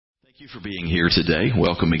Thank you for being here today.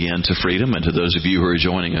 Welcome again to Freedom, and to those of you who are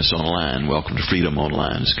joining us online, welcome to Freedom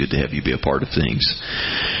Online. It's good to have you be a part of things.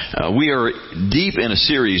 We are deep in a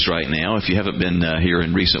series right now. If you haven't been here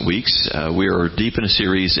in recent weeks, we are deep in a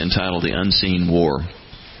series entitled The Unseen War.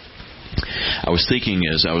 I was thinking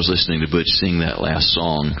as I was listening to Butch sing that last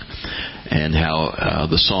song, and how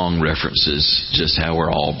the song references just how we're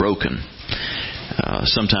all broken.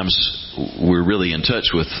 Sometimes we're really in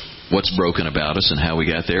touch with what's broken about us and how we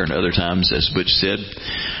got there. And other times, as Butch said,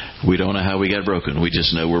 we don't know how we got broken. We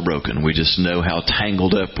just know we're broken. We just know how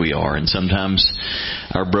tangled up we are. And sometimes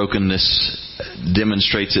our brokenness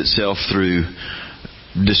demonstrates itself through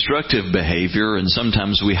destructive behavior, and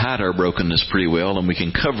sometimes we hide our brokenness pretty well, and we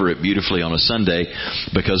can cover it beautifully on a Sunday,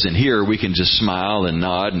 because in here we can just smile and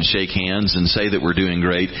nod and shake hands and say that we're doing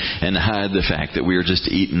great, and hide the fact that we are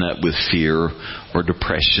just eaten up with fear or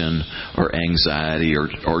depression or anxiety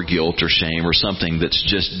or guilt or shame or something that's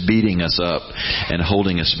just beating us up and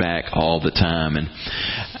holding us back all the time. And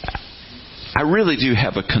I really do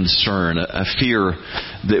have a concern, a fear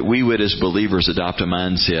that we would as believers adopt a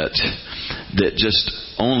mindset that just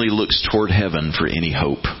only looks toward heaven for any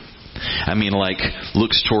hope. I mean, like,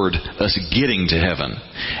 looks toward us getting to heaven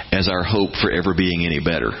as our hope for ever being any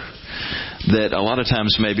better. That a lot of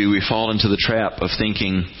times maybe we fall into the trap of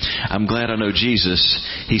thinking, I'm glad I know Jesus.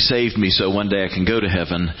 He saved me so one day I can go to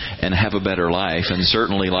heaven and have a better life. And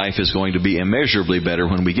certainly life is going to be immeasurably better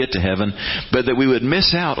when we get to heaven. But that we would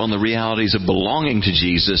miss out on the realities of belonging to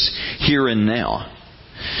Jesus here and now.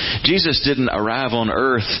 Jesus didn't arrive on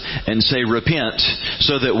earth and say, repent,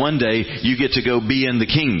 so that one day you get to go be in the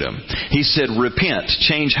kingdom. He said, repent,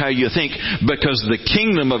 change how you think, because the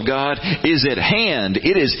kingdom of God is at hand.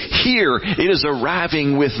 It is here. It is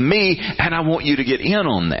arriving with me, and I want you to get in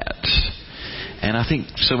on that. And I think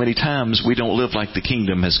so many times we don't live like the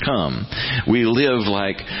kingdom has come. We live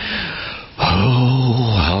like,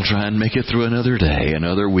 I'll try and make it through another day,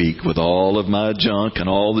 another week with all of my junk and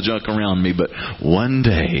all the junk around me. But one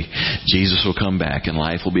day, Jesus will come back and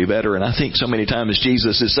life will be better. And I think so many times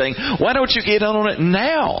Jesus is saying, why don't you get on it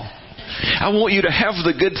now? I want you to have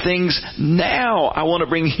the good things now. I want to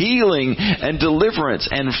bring healing and deliverance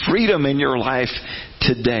and freedom in your life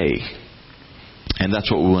today. And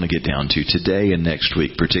that's what we want to get down to today and next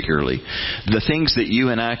week particularly. The things that you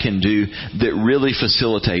and I can do that really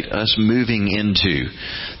facilitate us moving into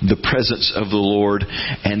the presence of the Lord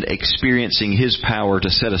and experiencing His power to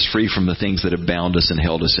set us free from the things that have bound us and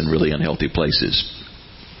held us in really unhealthy places.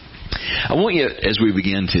 I want you, as we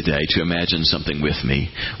begin today, to imagine something with me.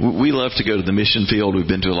 We love to go to the mission field. We've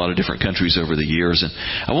been to a lot of different countries over the years. And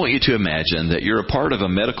I want you to imagine that you're a part of a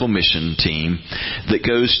medical mission team that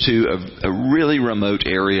goes to a really remote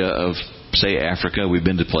area of, say, Africa. We've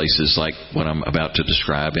been to places like what I'm about to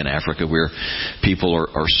describe in Africa, where people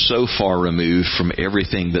are so far removed from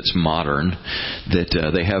everything that's modern that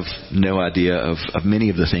they have no idea of many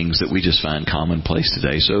of the things that we just find commonplace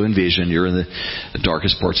today. So envision you're in the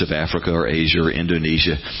darkest parts of Africa or Asia or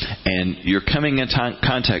Indonesia, and you're coming in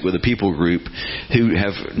contact with a people group who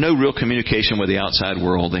have no real communication with the outside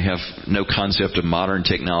world. They have no concept of modern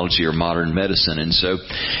technology or modern medicine. And so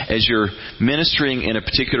as you're ministering in a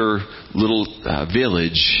particular little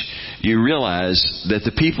village, you realize that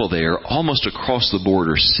the people there, almost across the board,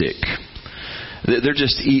 are sick. They're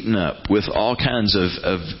just eaten up with all kinds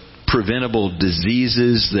of preventable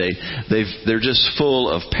diseases. They're just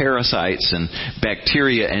full of parasites and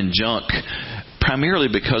bacteria and junk, primarily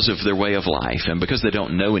because of their way of life and because they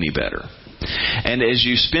don't know any better. And as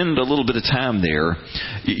you spend a little bit of time there,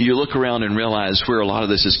 you look around and realize where a lot of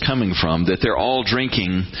this is coming from, that they're all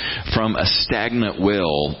drinking from a stagnant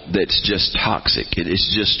well that's just toxic. It is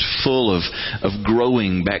just full of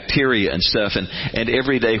growing bacteria and stuff. And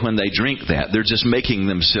every day when they drink that, they're just making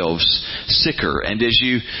themselves sicker. And as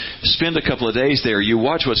you spend a couple of days there, you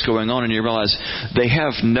watch what's going on and you realize they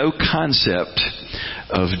have no concept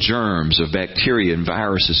of germs, of bacteria and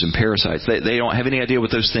viruses and parasites. They don't have any idea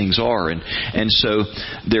what those things are. And so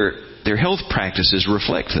their health practices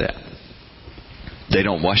reflect that. They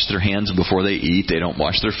don't wash their hands before they eat. They don't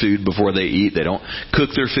wash their food before they eat. They don't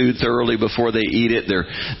cook their food thoroughly before they eat it.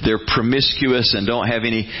 They're promiscuous and don't have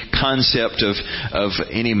any concept of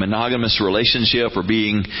any monogamous relationship or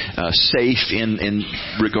being safe in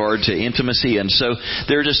regard to intimacy. And so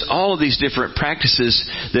there are just all of these different practices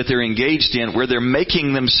that they're engaged in where they're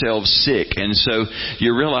making themselves sick. And so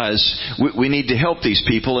you realize we need to help these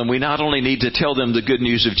people, and we not only need to tell them the good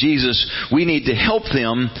news of Jesus, we need to help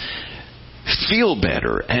them feel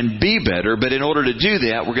better and be better. But in order to do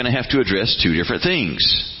that, we're going to have to address two different things.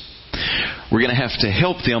 We're going to have to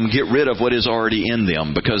help them get rid of what is already in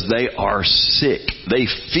them because they are sick. They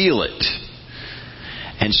feel it.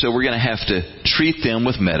 And so we're going to have to treat them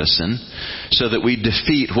with medicine so that we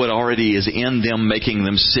defeat what already is in them making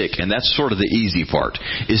them sick. And that's sort of the easy part,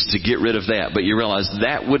 is to get rid of that. But you realize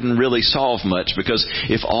that wouldn't really solve much, because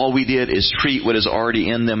if all we did is treat what is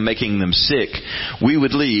already in them making them sick, we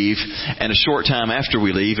would leave, and a short time after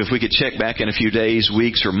we leave, if we could check back in a few days,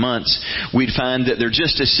 weeks, or months, we'd find that they're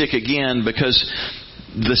just as sick again, because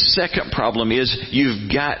the second problem is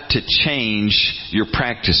you've got to change your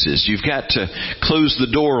practices. You've got to close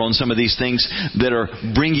the door on some of these things that are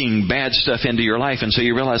bringing bad stuff into your life. And so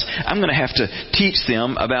you realize, I'm going to have to teach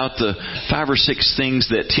them about the 5 or 6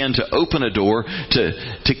 things that tend to open a door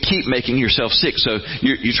to keep making yourself sick. So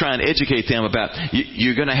you try and educate them about,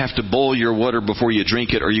 you're going to have to boil your water before you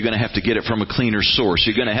drink it, or you're going to have to get it from a cleaner source.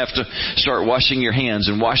 You're going to have to start washing your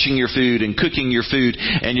hands and washing your food and cooking your food,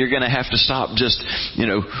 and you're going to have to stop just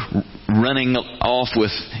running off with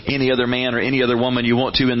any other man or any other woman you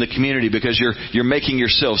want to in the community, because you're making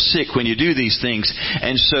yourself sick when you do these things.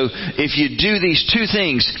 And so if you do these 2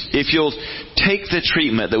 things, if you'll take the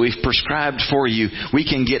treatment that we've prescribed for you, we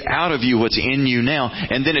can get out of you what's in you now.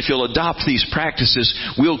 And then if you'll adopt these practices,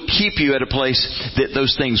 we'll keep you at a place that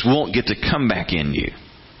those things won't get to come back in you.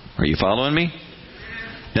 Are you following me?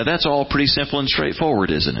 Now that's all pretty simple and straightforward,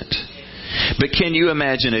 isn't it? But can you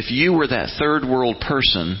imagine if you were that third world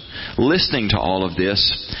person listening to all of this,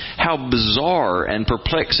 how bizarre and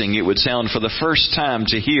perplexing it would sound for the first time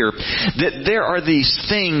to hear that there are these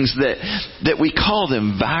things that we call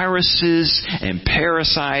them viruses and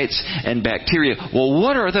parasites and bacteria. Well,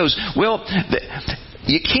 what are those? Well,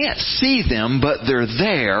 you can't see them, but they're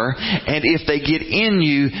there, and if they get in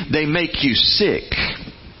you, they make you sick.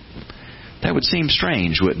 That would seem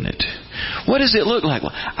strange, wouldn't it? What does it look like?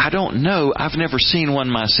 Well, I don't know. I've never seen one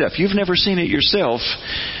myself. You've never seen it yourself,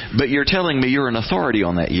 but you're telling me you're an authority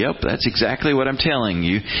on that. Yep, that's exactly what I'm telling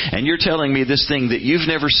you. And you're telling me this thing that you've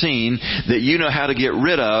never seen, that you know how to get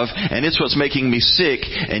rid of, and it's what's making me sick,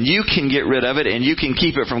 and you can get rid of it, and you can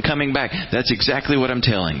keep it from coming back. That's exactly what I'm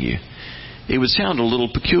telling you. It would sound a little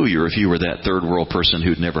peculiar if you were that third world person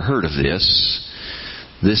who'd never heard of this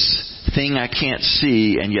thing I can't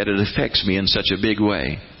see, and yet it affects me in such a big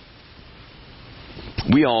way.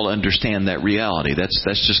 We all understand that reality. That's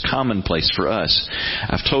just commonplace for us.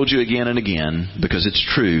 I've told you again and again, because it's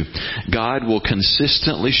true, God will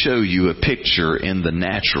consistently show you a picture in the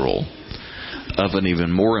natural of an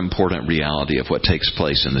even more important reality of what takes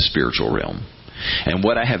place in the spiritual realm. And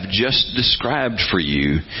what I have just described for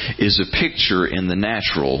you is a picture in the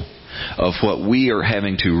natural of what we are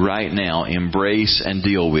having to right now embrace and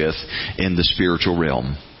deal with in the spiritual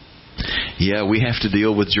realm. Yeah, we have to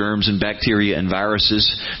deal with germs and bacteria and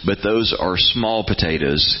viruses, but those are small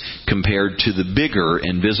potatoes compared to the bigger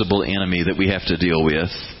invisible enemy that we have to deal with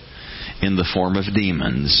in the form of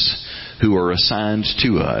demons who are assigned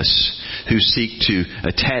to us, who seek to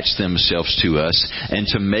attach themselves to us and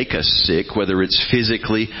to make us sick, whether it's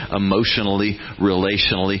physically, emotionally,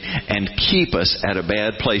 relationally, and keep us at a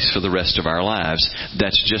bad place for the rest of our lives.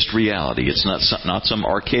 That's just reality. It's not some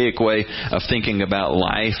archaic way of thinking about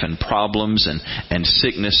life and problems and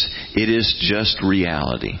sickness. It is just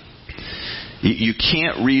reality. You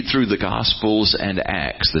can't read through the Gospels and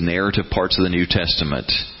Acts, the narrative parts of the New Testament,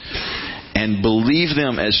 and believe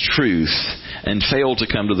them as truth and fail to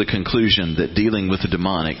come to the conclusion that dealing with the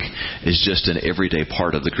demonic is just an everyday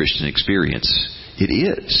part of the Christian experience. It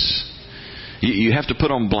is. You have to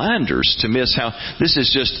put on blinders to miss how this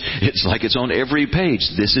is just, it's like it's on every page.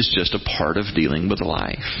 This is just a part of dealing with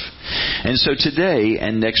life. And so today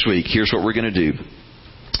and next week, here's what we're going to do.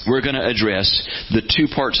 We're going to address the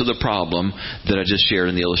 2 parts of the problem that I just shared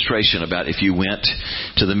in the illustration about if you went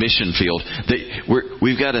to the mission field.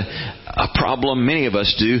 We've got a problem, many of us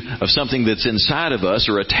do, of something that's inside of us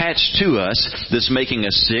or attached to us that's making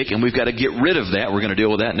us sick, and we've got to get rid of that. We're going to deal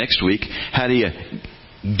with that next week. How do you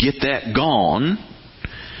get that gone?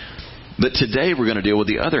 But today we're going to deal with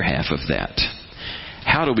the other half of that.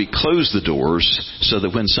 How do we close the doors so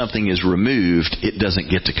that when something is removed, it doesn't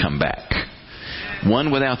get to come back?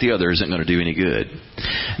 One without the other isn't going to do any good.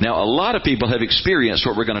 Now, a lot of people have experienced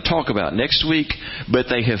what we're going to talk about next week, but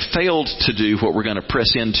they have failed to do what we're going to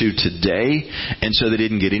press into today, and so they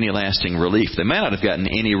didn't get any lasting relief. They may not have gotten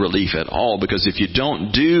any relief at all, because if you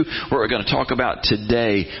don't do what we're going to talk about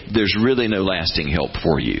today, there's really no lasting help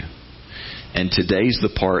for you. And today's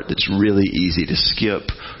the part that's really easy to skip,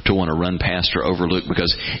 to want to run past or overlook,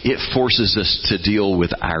 because it forces us to deal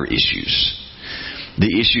with our issues.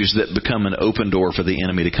 the issues that become an open door for the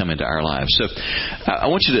enemy to come into our lives. So I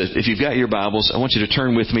want you to, if you've got your Bibles, I want you to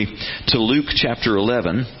turn with me to Luke chapter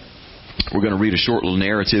 11. We're going to read a short little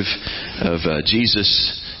narrative of Jesus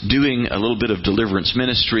doing a little bit of deliverance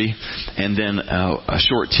ministry, and then a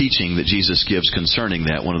short teaching that Jesus gives concerning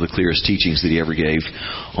that, one of the clearest teachings that He ever gave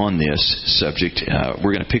on this subject.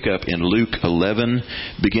 We're going to pick up in Luke 11,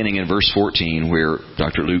 beginning in verse 14, where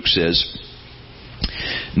Dr. Luke says,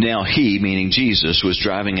 "Now He," meaning Jesus, "was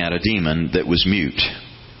driving out a demon that was mute."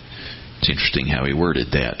 It's interesting how He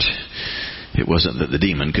worded that. It wasn't that the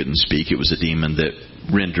demon couldn't speak. It was a demon that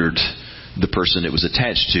rendered the person it was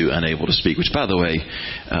attached to unable to speak. Which, by the way,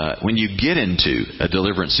 when you get into a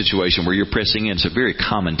deliverance situation where you're pressing in, it's a very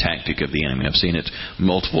common tactic of the enemy. I've seen it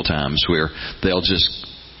multiple times where they'll just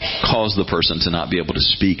cause the person to not be able to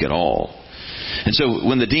speak at all. And so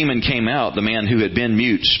when the demon came out, the man who had been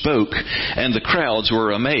mute spoke, and the crowds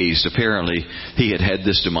were amazed. Apparently, he had had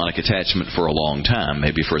this demonic attachment for a long time,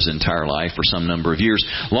 maybe for his entire life or some number of years,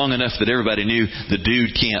 long enough that everybody knew the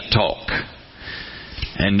dude can't talk.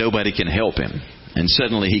 And nobody can help him. And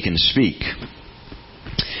suddenly he can speak.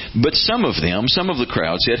 But some of the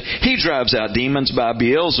crowd said, "He drives out demons by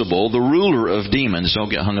Beelzebul, the ruler of demons." Don't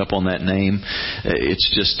get hung up on that name.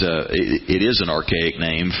 It's just, it is an archaic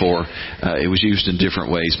name for, it was used in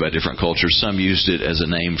different ways by different cultures. Some used it as a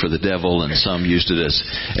name for the devil, and some used it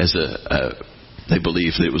as they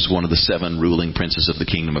believed that it was one of the 7 ruling princes of the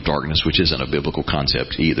kingdom of darkness, which isn't a biblical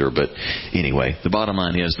concept either. But anyway, the bottom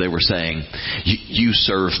line is they were saying, you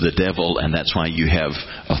serve the devil, and that's why you have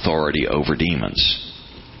authority over demons.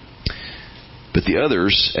 But the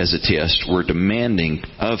others, as a test, were demanding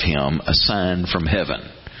of him a sign from heaven.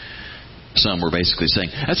 Some were basically saying,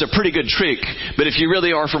 "That's a pretty good trick, but if you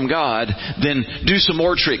really are from God, then do some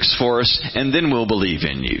more tricks for us, and then we'll believe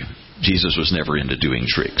in you." Jesus was never into doing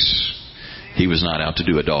tricks. He was not out to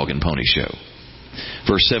do a dog and pony show.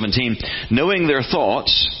 Verse 17, "Knowing their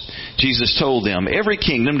thoughts, Jesus told them, 'Every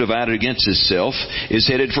kingdom divided against itself is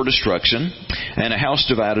headed for destruction, and a house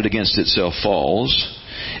divided against itself falls.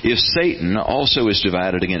 If Satan also is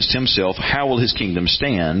divided against himself, how will his kingdom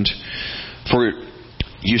stand? For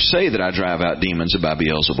you say that I drive out demons by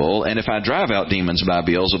Beelzebul, and if I drive out demons by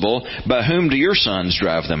Beelzebul, by whom do your sons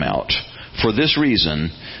drive them out? For this reason,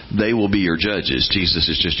 they will be your judges.'" Jesus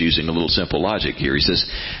is just using a little simple logic here. He says,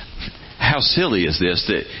 "How silly is this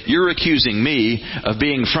that you're accusing me of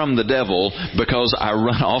being from the devil because I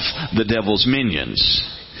run off the devil's minions?"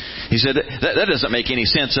 He said, that doesn't make any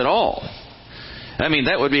sense at all. I mean,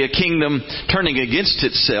 that would be a kingdom turning against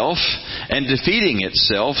itself and defeating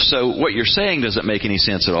itself. So what you're saying doesn't make any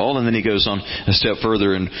sense at all. And then he goes on a step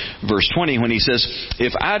further in verse 20 when he says,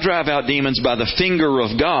 "If I drive out demons by the finger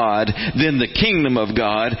of God, then the kingdom of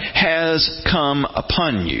God has come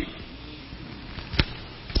upon you."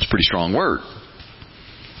 It's a pretty strong word.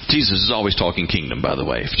 Jesus is always talking kingdom, by the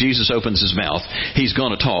way. If Jesus opens his mouth, he's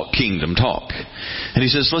going to talk kingdom talk. And he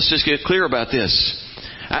says, let's just get clear about this.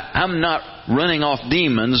 I'm not running off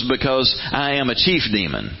demons because I am a chief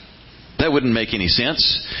demon. That wouldn't make any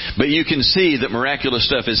sense. But you can see that miraculous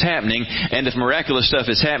stuff is happening. And if miraculous stuff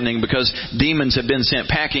is happening because demons have been sent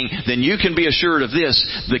packing, then you can be assured of this.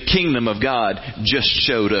 The kingdom of God just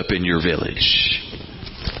showed up in your village.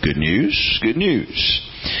 Good news. Good news.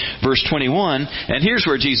 Verse 21. And here's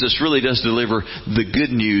where Jesus really does deliver the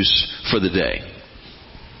good news for the day.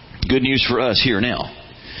 Good news for us here now.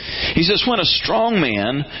 He says, "When a strong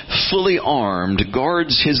man, fully armed,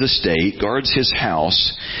 guards his estate, guards his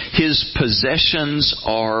house, his possessions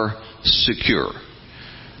are secure."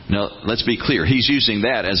 Now, let's be clear. He's using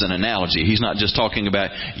that as an analogy. He's not just talking about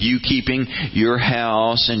you keeping your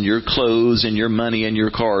house and your clothes and your money and your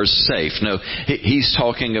cars safe. No, he's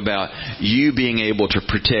talking about you being able to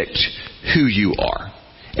protect who you are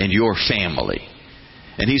and your family.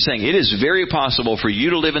 And he's saying it is very possible for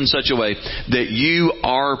you to live in such a way that you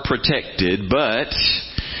are protected. But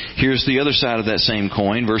here's the other side of that same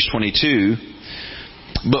coin, verse 22.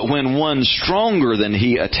 "But when one stronger than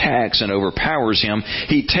he attacks and overpowers him,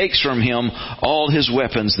 he takes from him all his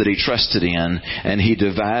weapons that he trusted in, and he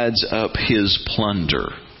divides up his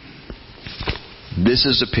plunder." This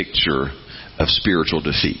is a picture of spiritual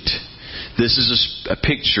defeat. This is a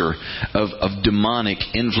picture of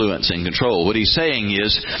demonic influence and control. What he's saying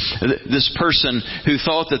is, this person who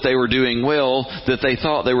thought that they were doing well, that they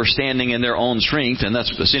thought they were standing in their own strength, and that's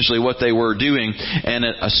essentially what they were doing, and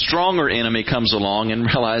a stronger enemy comes along and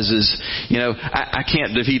realizes, I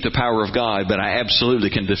can't defeat the power of God, but I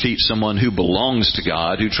absolutely can defeat someone who belongs to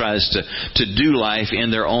God, who tries to do life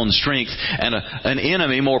in their own strength. And an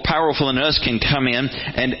enemy more powerful than us can come in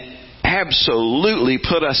absolutely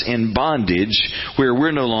put us in bondage where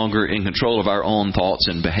we're no longer in control of our own thoughts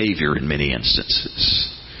and behavior in many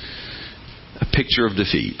instances. A picture of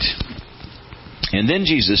defeat. And then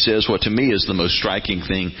Jesus says what to me is the most striking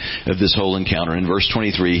thing of this whole encounter. In verse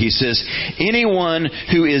 23, He says, anyone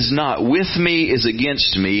who is not with me is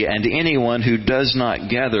against me, and anyone who does not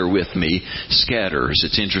gather with me scatters.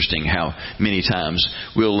 It's interesting how many times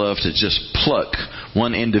we'll love to just pluck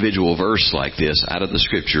one individual verse like this out of the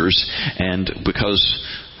Scriptures, and because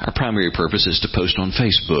our primary purpose is to post on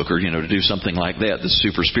Facebook or, to do something like that that's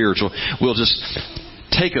super spiritual, we'll just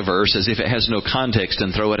take a verse as if it has no context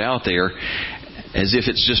and throw it out there as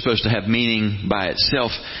if it's just supposed to have meaning by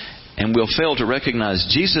itself. And we'll fail to recognize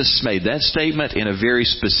Jesus made that statement in a very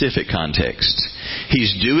specific context.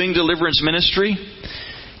 He's doing deliverance ministry.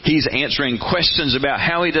 He's answering questions about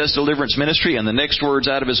how He does deliverance ministry, and the next words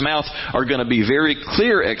out of His mouth are going to be very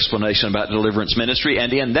clear explanation about deliverance ministry.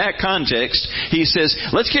 And in that context, He says,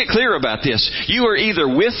 let's get clear about this. You are either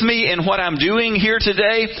with me in what I'm doing here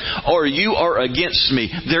today, or you are against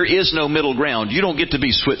me. There is no middle ground. You don't get to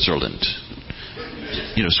be Switzerland.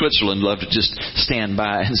 Switzerland loved to just stand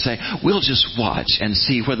by and say, we'll just watch and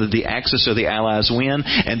see whether the Axis or the Allies win,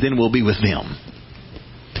 and then we'll be with them.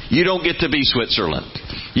 You don't get to be Switzerland.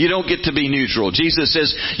 You don't get to be neutral. Jesus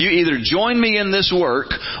says, you either join me in this work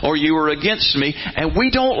or you are against me. And we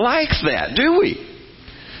don't like that, do we?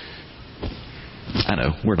 I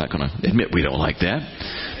know, we're not going to admit we don't like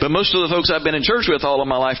that. But most of the folks I've been in church with all of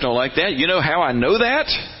my life don't like that. You know how I know that?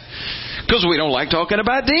 Because we don't like talking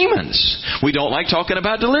about demons. We don't like talking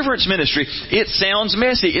about deliverance ministry. It sounds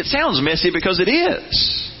messy. It sounds messy because it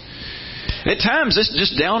is. At times, it's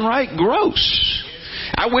just downright gross.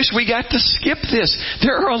 I wish we got to skip this.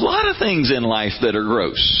 There are a lot of things in life that are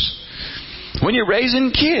gross. When you're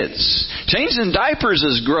raising kids, changing diapers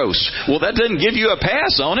is gross. Well, that doesn't give you a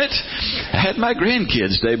pass on it. I had my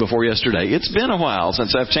grandkids day before yesterday. It's been a while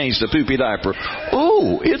since I've changed a poopy diaper.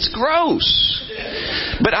 Oh, it's gross.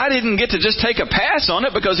 But I didn't get to just take a pass on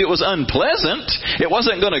it because it was unpleasant. It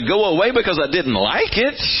wasn't going to go away because I didn't like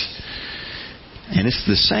it. And it's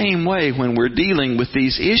the same way when we're dealing with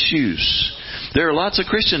these issues. There are lots of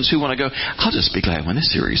Christians who want to go, I'll just be glad when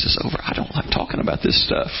this series is over. I don't like talking about this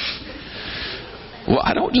stuff. Well,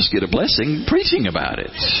 I don't just get a blessing preaching about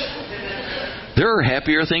it. There are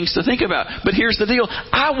happier things to think about. But here's the deal.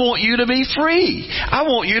 I want you to be free. I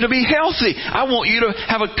want you to be healthy. I want you to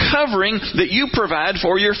have a covering that you provide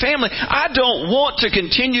for your family. I don't want to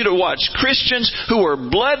continue to watch Christians who are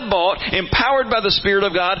blood-bought, empowered by the Spirit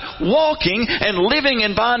of God, walking and living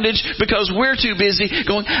in bondage because we're too busy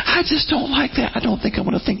going, I just don't like that. I don't think I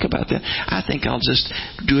want to think about that. I think I'll just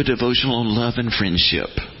do a devotional on love and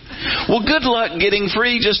friendship. Well, good luck getting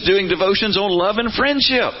free just doing devotions on love and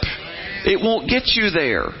friendship. It won't get you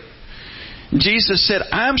there. Jesus said,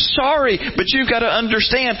 I'm sorry, but you've got to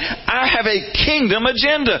understand, I have a kingdom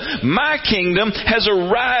agenda. My kingdom has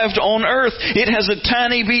arrived on earth. It has a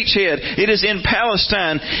tiny beachhead. It is in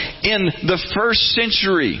Palestine in the 1st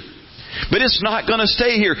century. But it's not going to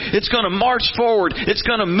stay here. It's going to march forward. It's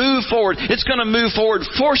going to move forward. It's going to move forward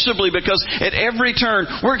forcibly because at every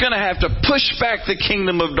turn we're going to have to push back the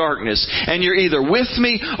kingdom of darkness. And you're either with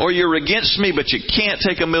me or you're against me, but you can't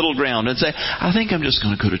take a middle ground and say, I think I'm just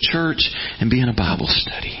going to go to church and be in a Bible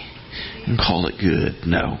study and call it good.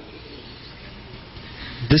 No.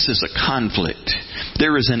 This is a conflict.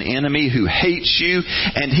 There is an enemy who hates you,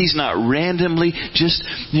 and he's not randomly just,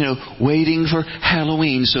 waiting for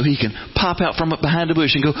Halloween so he can pop out from behind a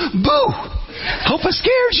bush and go, boo! Hope I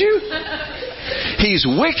scared you. He's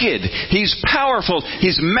wicked. He's powerful.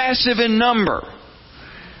 He's massive in number.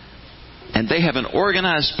 And they have an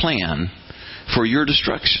organized plan for your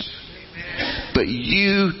destruction. But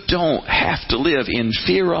you don't have to live in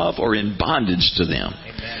fear of or in bondage to them.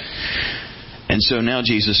 And so now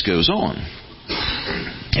Jesus goes on.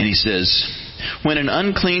 And He says, when an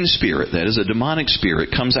unclean spirit, that is a demonic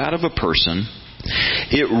spirit, comes out of a person,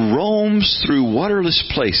 it roams through waterless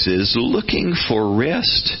places looking for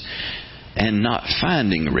rest and not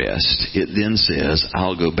finding rest. It then says,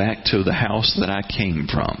 I'll go back to the house that I came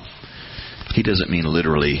from. He doesn't mean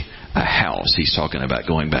literally a house. He's talking about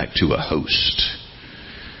going back to a host.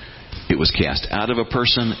 It was cast out of a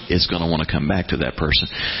person. It's going to want to come back to that person.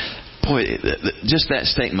 Boy, just that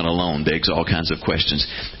statement alone begs all kinds of questions.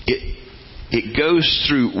 It goes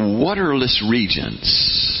through waterless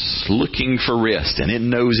regions looking for rest, and it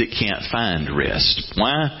knows it can't find rest.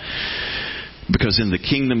 Why? Because in the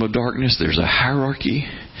kingdom of darkness, there's a hierarchy,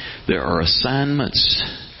 there are assignments,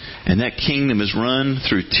 And that kingdom is run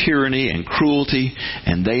through tyranny and cruelty,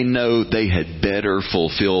 and they know they had better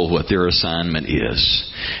fulfill what their assignment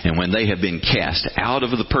is. And when they have been cast out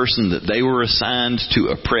of the person that they were assigned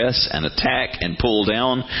to oppress and attack and pull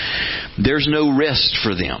down, there's no rest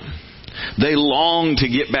for them. They long to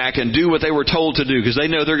get back and do what they were told to do because they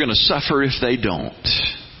know they're going to suffer if they don't.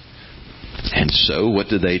 And so what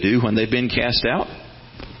do they do when they've been cast out?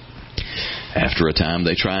 After a time,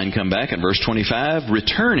 they try and come back. In verse 25,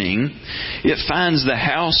 returning, it finds the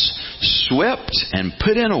house swept and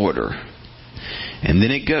put in order. And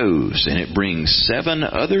then it goes and it brings 7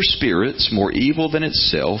 other spirits more evil than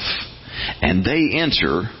itself, and they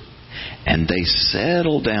enter and they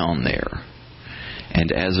settle down there.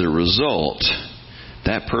 And as a result,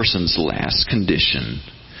 that person's last condition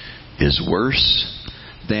is worse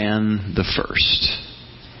than the first.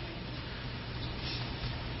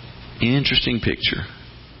 Interesting picture.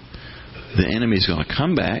 The enemy's going to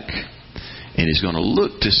come back and he's going to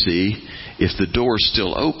look to see if the door's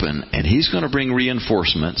still open, and he's going to bring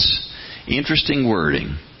reinforcements. Interesting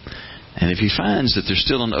wording. And if he finds that there's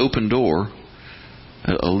still an open door,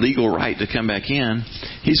 a legal right to come back in,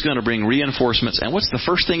 he's going to bring reinforcements. And what's the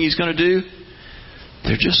first thing he's going to do?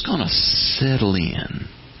 They're just going to settle in.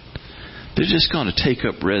 They're just going to take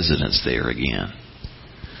up residence there again.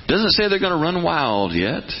 Doesn't say they're going to run wild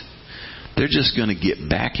yet. They're just going to get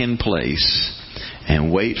back in place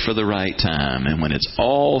and wait for the right time. And when it's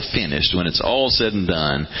all finished, when it's all said and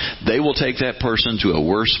done, they will take that person to a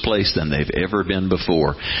worse place than they've ever been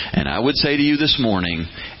before. And I would say to you this morning,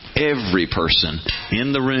 every person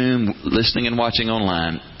in the room, listening and watching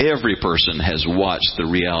online, every person has watched the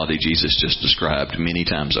reality Jesus just described many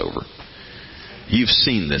times over. You've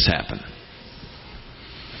seen this happen.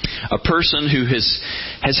 A person who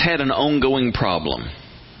has had an ongoing problem,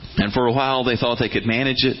 and for a while they thought they could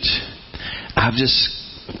manage it. I've just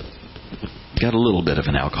got a little bit of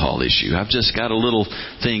an alcohol issue. I've just got a little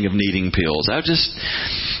thing of needing pills. I've just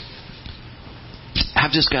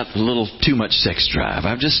got a little too much sex drive.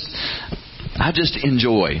 I just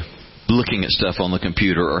enjoy looking at stuff on the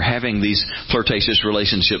computer or having these flirtatious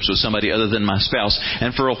relationships with somebody other than my spouse.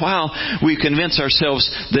 And for a while, we convince ourselves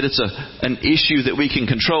that it's an issue that we can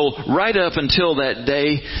control right up until that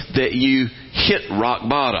day that you hit rock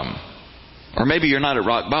bottom. Or maybe you're not at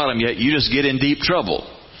rock bottom yet. You just get in deep trouble.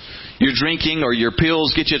 Your drinking or your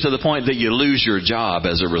pills get you to the point that you lose your job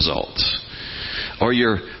as a result. Or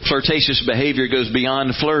your flirtatious behavior goes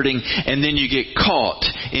beyond flirting, and then you get caught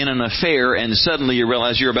in an affair, and suddenly you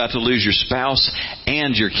realize you're about to lose your spouse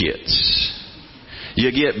and your kids. You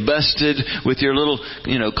get busted with your little,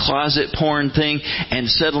 closet porn thing, and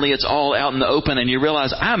suddenly it's all out in the open, and you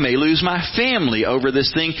realize, I may lose my family over this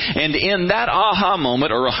thing. And in that aha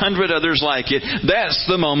moment, or 100 others like it, that's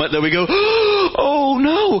the moment that we go, oh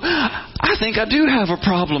no, I think I do have a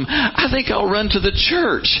problem. I think I'll run to the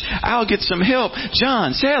church. I'll get some help.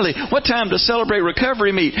 John, Sally, what time does Celebrate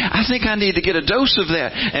Recovery meet? I think I need to get a dose of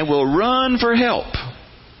that. And we'll run for help.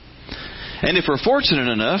 And if we're fortunate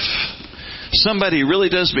enough, somebody really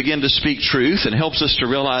does begin to speak truth and helps us to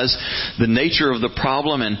realize the nature of the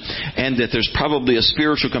problem and that there's probably a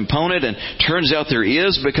spiritual component. And turns out there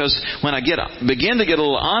is, because when I begin to get a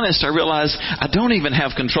little honest, I realize I don't even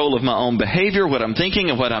have control of my own behavior, what I'm thinking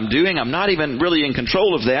and what I'm doing. I'm not even really in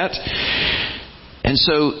control of that. And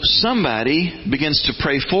so somebody begins to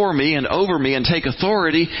pray for me and over me and take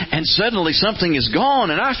authority, and suddenly something is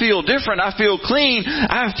gone and I feel different. I feel clean.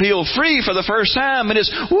 I feel free for the first time. And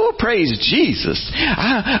it's, whoa, praise Jesus.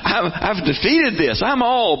 I've defeated this. I'm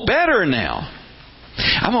all better now.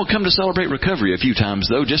 I'm going to come to Celebrate Recovery a few times,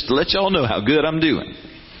 though, just to let y'all know how good I'm doing.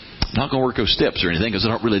 I'm not going to work those steps or anything because I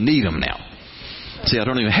don't really need them now. See, I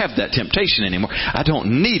don't even have that temptation anymore. I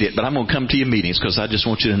don't need it, but I'm going to come to your meetings because I just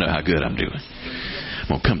want you to know how good I'm doing. I'm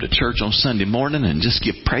going to come to church on Sunday morning and just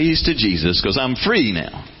give praise to Jesus because I'm free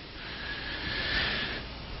now.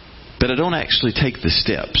 But I don't actually take the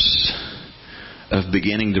steps of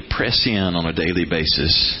beginning to press in on a daily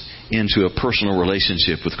basis into a personal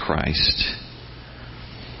relationship with Christ.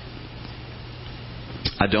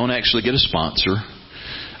 I don't actually get a sponsor.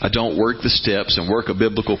 I don't work the steps and work a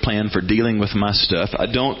biblical plan for dealing with my stuff.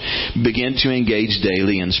 I don't begin to engage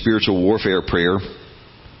daily in spiritual warfare prayer,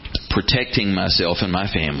 protecting myself and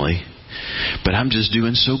my family. But I'm just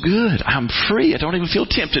doing so good. I'm free. I don't even feel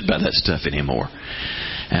tempted by that stuff anymore.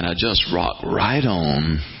 And I just rock right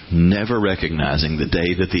on, never recognizing the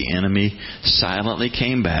day that the enemy silently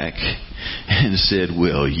came back and said,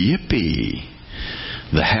 well, yippee.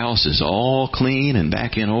 The house is all clean and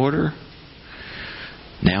back in order.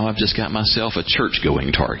 Now I've just got myself a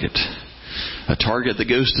church-going target. A target that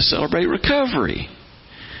goes to Celebrate Recovery.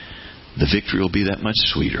 the victory will be that much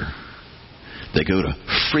sweeter. They go to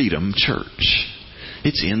Freedom Church.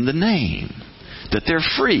 It's in the name that they're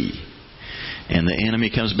free. And the enemy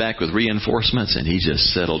comes back with reinforcements, and he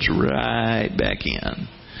just settles right back in.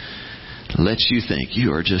 Lets you think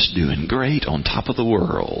you are just doing great on top of the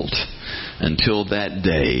world until that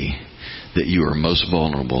day that you are most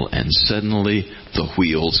vulnerable, and suddenly the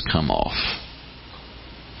wheels come off.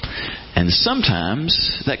 And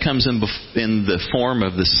sometimes that comes in the form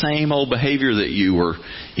of the same old behavior that you were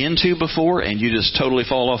into before, and you just totally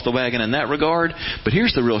fall off the wagon in that regard. But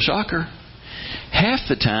here's the real shocker. Half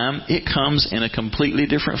the time it comes in a completely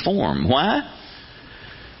different form. Why?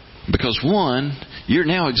 Because one, you're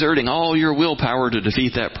now exerting all your willpower to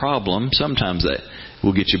defeat that problem. Sometimes that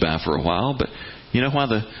will get you by for a while, but you know why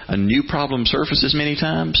a new problem surfaces many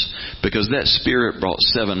times? Because that spirit brought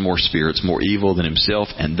 7 more spirits more evil than himself,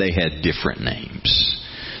 and they had different names.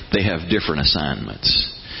 They have different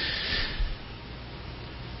assignments.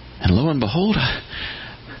 And lo and behold,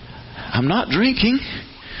 I'm not drinking.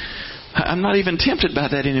 I'm not even tempted by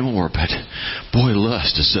that anymore. But boy,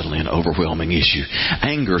 lust is suddenly an overwhelming issue.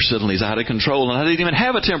 Anger suddenly is out of control. And I didn't even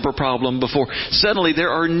have a temper problem before. Suddenly there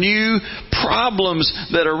are new problems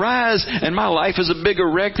that arise. And my life is a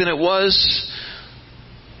bigger wreck than it was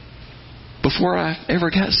before I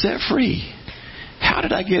ever got set free. How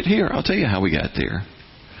did I get here? I'll tell you how we got there.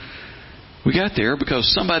 We got there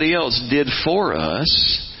because somebody else did for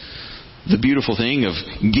us the beautiful thing of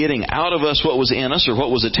getting out of us what was in us or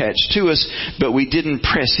what was attached to us, but we didn't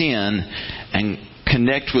press in and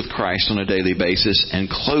connect with Christ on a daily basis and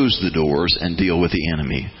close the doors and deal with the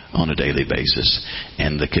enemy on a daily basis.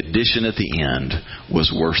 And the condition at the end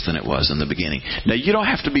was worse than it was in the beginning. Now, you don't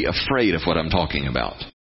have to be afraid of what I'm talking about,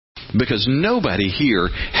 because nobody here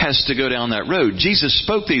has to go down that road. Jesus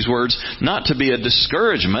spoke these words not to be a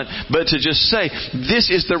discouragement, but to just say, this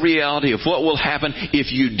is the reality of what will happen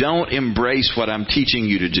if you don't embrace what I'm teaching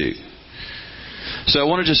you to do. So I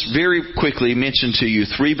want to just very quickly mention to you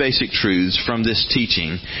 3 basic truths from this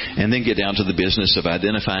teaching, and then get down to the business of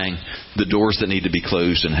identifying the doors that need to be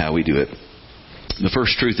closed and how we do it. The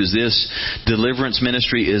first truth is this: deliverance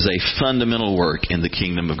ministry is a fundamental work in the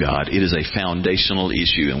kingdom of God. It is a foundational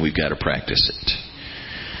issue, and we've got to practice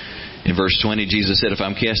it. In verse 20, Jesus said, if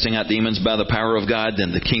I'm casting out demons by the power of God,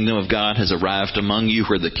 then the kingdom of God has arrived among you.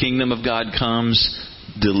 Where the kingdom of God comes,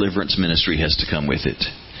 deliverance ministry has to come with it.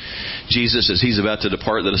 Jesus, as he's about to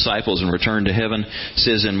depart the disciples and return to heaven,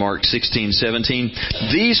 says in Mark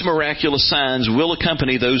 16:17, these miraculous signs will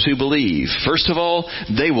accompany those who believe. First of all,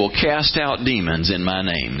 they will cast out demons in my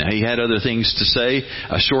name. Now, he had other things to say,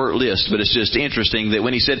 a short list, but it's just interesting that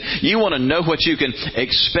when he said, you want to know what you can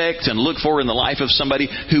expect and look for in the life of somebody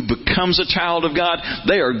who becomes a child of God,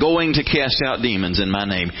 they are going to cast out demons in my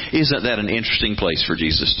name. Isn't that an interesting place for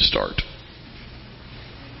Jesus to start?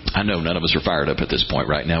 I know none of us are fired up at this point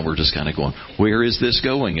right now. We're just kind of going, where is this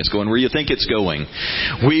going? It's going where you think it's going.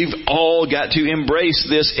 We've all got to embrace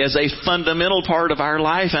this as a fundamental part of our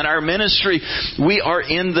life and our ministry. We are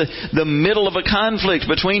in the middle of a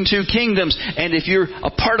conflict between 2 kingdoms. And if you're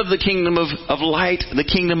a part of the kingdom of light, the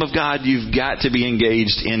kingdom of God, you've got to be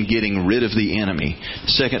engaged in getting rid of the enemy.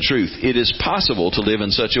 Second truth, it is possible to live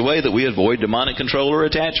in such a way that we avoid demonic control or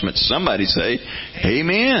attachment. Somebody say,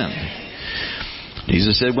 amen.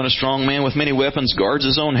 Jesus said, when a strong man with many weapons guards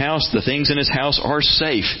his own house, the things in his house are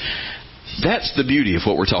safe. That's the beauty of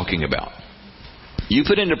what we're talking about. You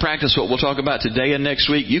put into practice what we'll talk about today and next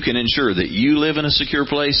week, you can ensure that you live in a secure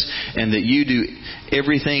place and that you do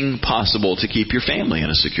everything possible to keep your family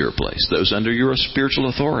in a secure place, those under your spiritual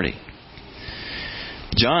authority.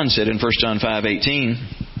 John said in 1 John 5:18,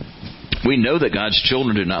 we know that God's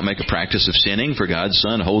children do not make a practice of sinning, for God's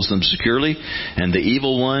Son holds them securely, and the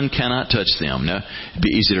evil one cannot touch them. Now, it'd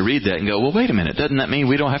be easy to read that and go, well, wait a minute, doesn't that mean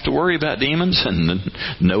we don't have to worry about demons? And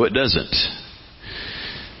no, it doesn't.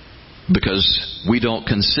 Because we don't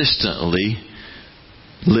consistently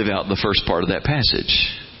live out the first part of that passage.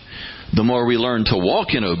 The more we learn to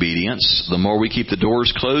walk in obedience, the more we keep the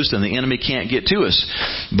doors closed and the enemy can't get to us.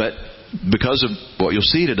 But because of what you'll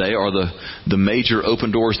see today are the major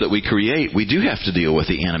open doors that we create, we do have to deal with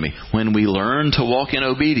the enemy. When we learn to walk in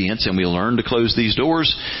obedience and we learn to close these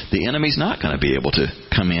doors, the enemy's not going to be able to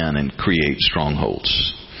come in and create strongholds.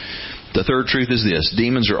 The third truth is this: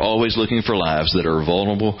 demons are always looking for lives that are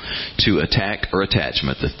vulnerable to attack or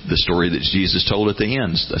attachment. The story that Jesus told at the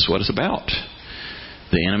end, that's what it's about.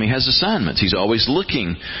 The enemy has assignments. He's always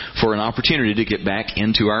looking for an opportunity to get back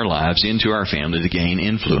into our lives, into our family, to gain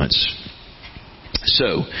influence.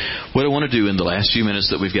 So, what I want to do in the last few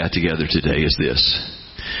minutes that we've got together today is this.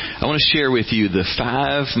 I want to share with you the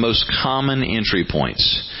 5 most common entry points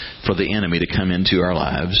for the enemy to come into our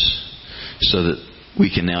lives so that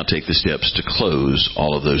we can now take the steps to close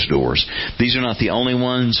all of those doors. These are not the only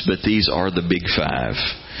ones, but these are the big 5.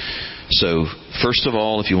 So, first of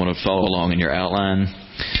all, if you want to follow along in your outline,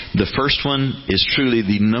 the first one is truly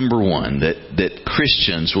the number one that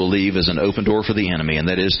Christians will leave as an open door for the enemy, and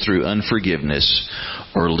that is through unforgiveness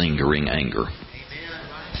or lingering anger.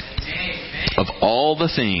 Of all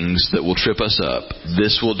the things that will trip us up,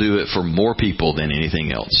 this will do it for more people than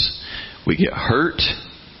anything else. We get hurt,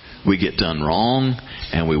 we get done wrong,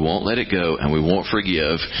 and we won't let it go, and we won't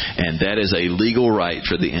forgive, and that is a legal right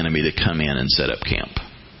for the enemy to come in and set up camp.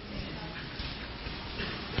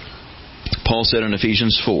 Paul said in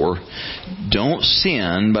Ephesians 4, don't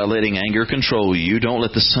sin by letting anger control you. Don't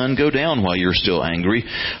let the sun go down while you're still angry,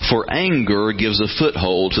 for anger gives a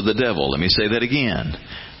foothold to the devil. Let me say that again.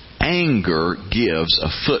 Anger gives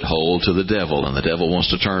a foothold to the devil, and the devil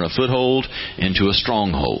wants to turn a foothold into a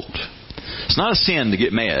stronghold. It's not a sin to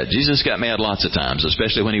get mad. Jesus got mad lots of times,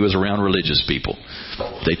 especially when he was around religious people.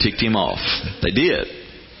 They ticked him off. They did.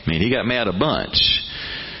 I mean, he got mad a bunch.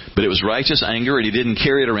 But it was righteous anger, and he didn't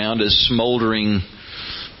carry it around as smoldering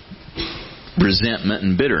resentment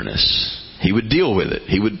and bitterness. He would deal with it.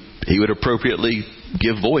 He would appropriately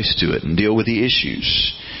give voice to it and deal with the issues.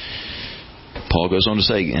 Paul goes on to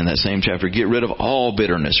say in that same chapter, get rid of all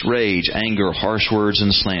bitterness, rage, anger, harsh words,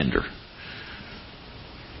 and slander.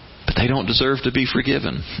 But they don't deserve to be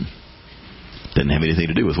forgiven. Doesn't have anything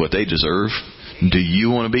to do with what they deserve. Do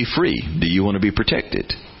you want to be free? Do you want to be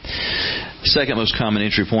protected? Second most common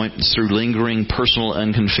entry point is through lingering personal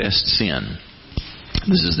unconfessed sin.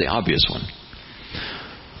 This is the obvious one.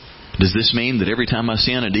 Does this mean that every time I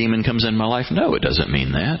sin, a demon comes in my life? No, it doesn't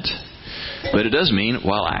mean that. But it does mean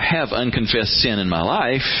while I have unconfessed sin in my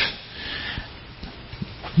life,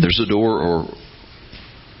 there's a door or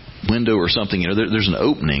window or something, there's an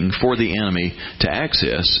opening for the enemy to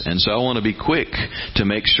access. And so I want to be quick to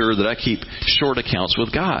make sure that I keep short accounts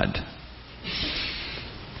with God.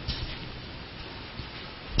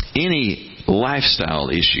 Any lifestyle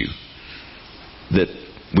issue that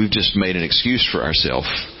we've just made an excuse for ourselves,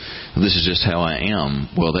 this is just how I am,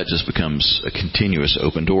 well, that just becomes a continuous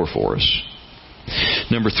open door for us.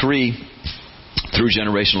 Number 3, through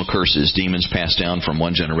generational curses, demons pass down from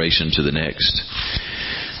one generation to the next.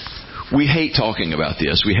 We hate talking about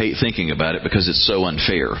this. We hate thinking about it because it's so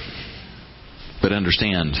unfair. But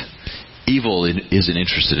understand, evil isn't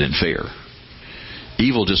interested in fair.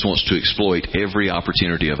 Evil just wants to exploit every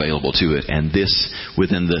opportunity available to it. And this,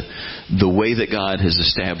 within the way that God has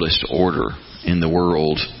established order in the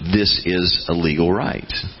world, this is a legal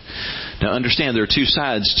right. Now understand, there are two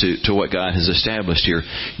sides to what God has established here.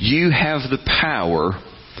 You have the power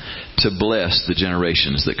to bless the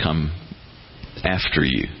generations that come after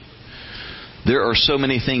you. There are so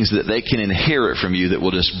many things that they can inherit from you that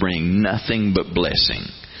will just bring nothing but blessing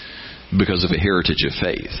because of a heritage of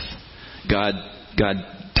faith. God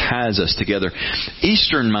ties us together.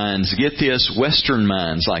 Eastern minds get this. Western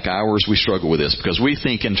minds like ours, we struggle with this because we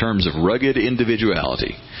think in terms of rugged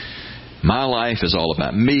individuality. My life is all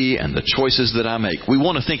about me and the choices that I make. We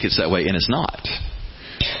want to think it's that way, and it's not.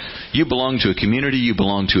 You belong to a community. You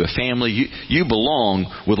belong to a family. You belong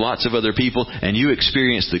with lots of other people, and you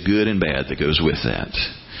experience the good and bad that goes with that.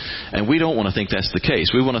 And we don't want to think that's the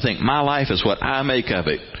case. We want to think my life is what I make of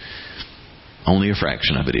it. Only a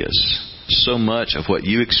fraction of it is. So much of what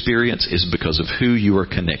you experience is because of who you are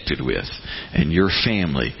connected with. And your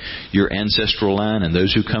family, your ancestral line, and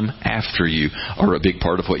those who come after you are a big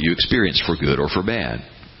part of what you experience, for good or for bad.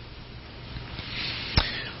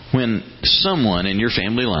 When someone in your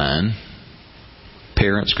family line,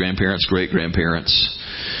 parents, grandparents, great-grandparents,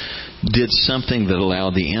 did something that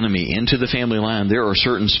allowed the enemy into the family line, there are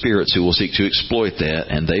certain spirits who will seek to exploit that,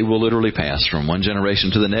 and they will literally pass from one generation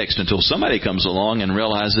to the next until somebody comes along and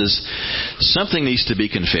realizes something needs to be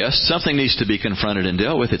confessed, something needs to be confronted and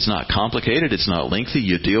dealt with. It's not complicated, it's not lengthy.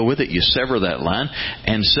 You deal with it, you sever that line,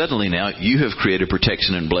 and suddenly now you have created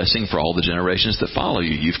protection and blessing for all the generations that follow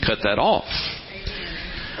you. You've cut that off.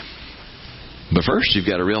 But first you've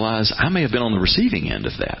got to realize, I may have been on the receiving end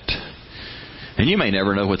of that. And you may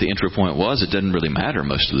never know what the entry point was. It doesn't really matter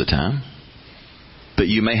most of the time. But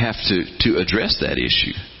you may have to address that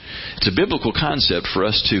issue. It's a biblical concept for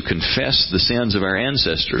us to confess the sins of our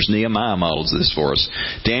ancestors. Nehemiah models this for us.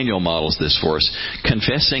 Daniel models this for us.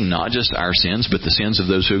 Confessing not just our sins, but the sins of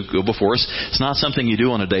those who go before us. It's not something you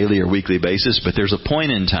do on a daily or weekly basis, but there's a point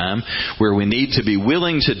in time where we need to be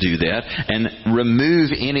willing to do that and remove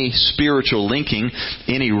any spiritual linking,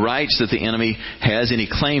 any rights that the enemy has, any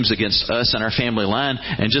claims against us and our family line,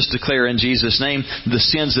 and just declare in Jesus' name, the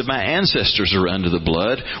sins of my ancestors are under the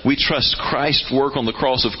blood. We trust Christ's work on the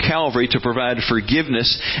cross of Calvary to provide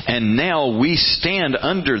forgiveness, and now we stand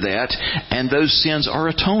under that, and those sins are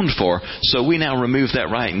atoned for. So we now remove that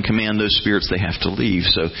right and command those spirits they have to leave.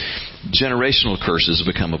 So generational curses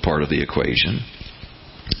become a part of the equation.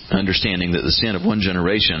 Understanding that the sin of one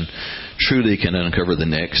generation truly can uncover the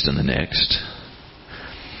next and the next.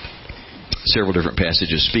 Several different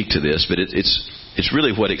passages speak to this, but it's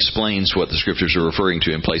really what explains what the Scriptures are referring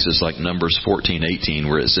to in places like Numbers 14:18,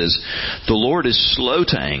 where it says, "The Lord is slow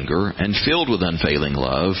to anger and filled with unfailing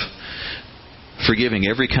love, forgiving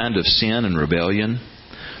every kind of sin and rebellion,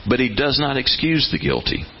 but He does not excuse the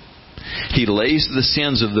guilty. He lays the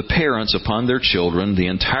sins of the parents upon their children. The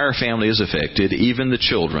entire family is affected, even the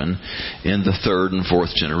children in the third and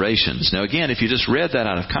fourth generations." Now again, if you just read that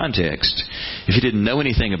out of context, if you didn't know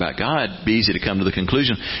anything about God, it'd be easy to come to the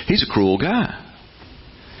conclusion, He's a cruel guy.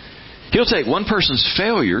 He'll take one person's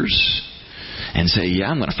failures and say, yeah,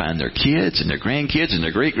 I'm going to find their kids and their grandkids and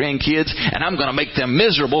their great-grandkids, and I'm going to make them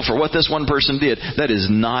miserable for what this one person did. That is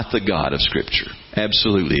not the God of Scripture.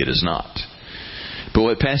 Absolutely it is not. But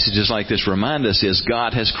what passages like this remind us is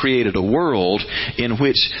God has created a world in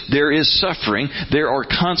which there is suffering. There are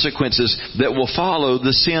consequences that will follow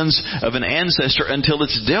the sins of an ancestor until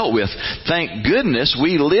it's dealt with. Thank goodness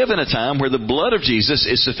we live in a time where the blood of Jesus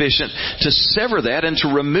is sufficient to sever that and to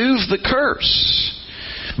remove the curse.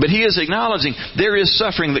 But He is acknowledging there is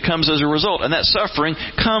suffering that comes as a result. And that suffering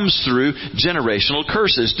comes through generational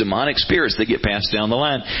curses, demonic spirits that get passed down the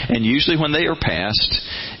line. And usually when they are passed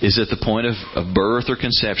is at the point of birth or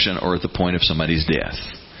conception or at the point of somebody's death.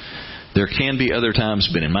 There can be other times,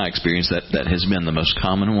 but in my experience that has been the most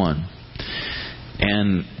common one.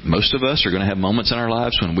 And most of us are going to have moments in our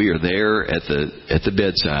lives when we are there at the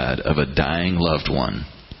bedside of a dying loved one.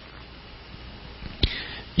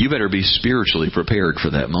 You better be spiritually prepared for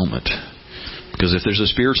that moment. Because if there's a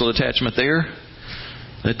spiritual attachment there,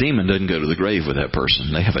 that demon doesn't go to the grave with that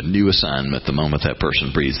person. They have a new assignment the moment that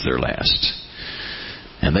person breathes their last.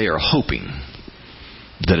 And they are hoping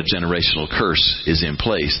that a generational curse is in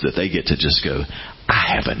place, that they get to just go,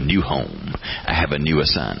 I have a new home. I have a new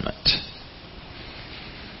assignment.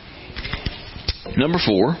 Number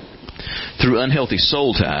 4. Through unhealthy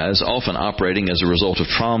soul ties, often operating as a result of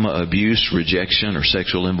trauma, abuse, rejection, or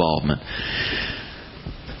sexual involvement.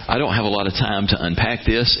 I don't have a lot of time to unpack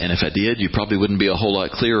this, and if I did, you probably wouldn't be a whole lot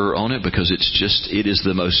clearer on it because it is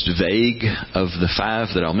the most vague of the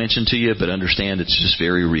 5 that I'll mention to you, but understand it's just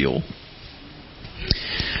very real.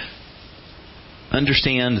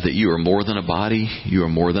 Understand that you are more than a body, you are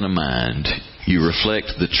more than a mind. You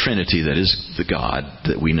reflect the Trinity that is the God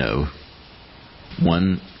that we know.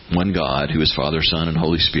 One God who is Father, Son, and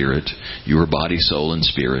Holy Spirit. You are body, soul, and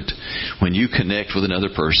spirit. When you connect with another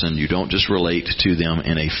person, you don't just relate to them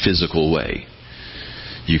in a physical way.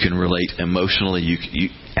 You can relate emotionally. You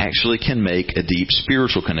actually can make a deep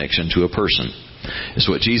spiritual connection to a person. It's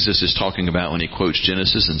what Jesus is talking about when He quotes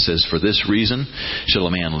Genesis and says, "For this reason shall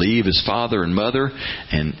a man leave his father and mother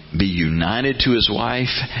and be united to his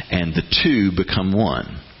wife, and the two become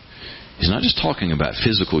one." He's not just talking about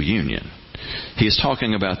physical union. He is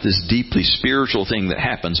talking about this deeply spiritual thing that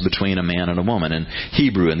happens between a man and a woman. In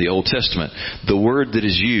Hebrew, in the Old Testament, the word that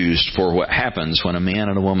is used for what happens when a man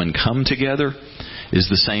and a woman come together is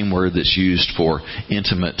the same word that's used for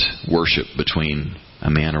intimate worship between a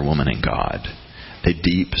man or woman and God. A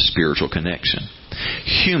deep spiritual connection.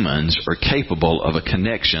 Humans are capable of a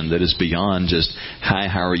connection that is beyond just, hi,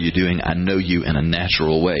 how are you doing? I know you in a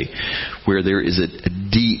natural way. Where there is a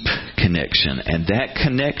deep connection. And that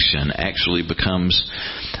connection actually becomes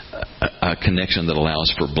a connection that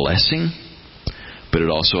allows for blessing, but it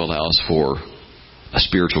also allows for a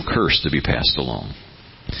spiritual curse to be passed along.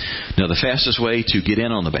 Now, the fastest way to get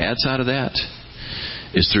in on the bad side of that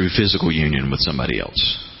is through physical union with somebody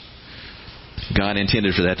else. God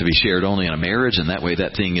intended for that to be shared only in a marriage, and that way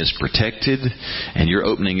that thing is protected, and you're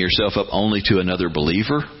opening yourself up only to another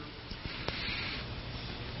believer.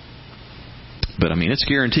 But it's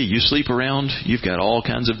guaranteed. You sleep around, you've got all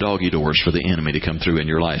kinds of doggy doors for the enemy to come through in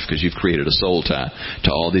your life because you've created a soul tie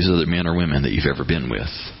to all these other men or women that you've ever been with.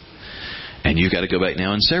 And you've got to go back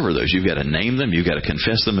now and sever those. You've got to name them. You've got to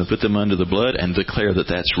confess them and put them under the blood and declare that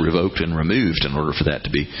that's revoked and removed in order for that to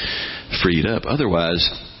be freed up. Otherwise,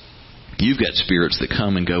 you've got spirits that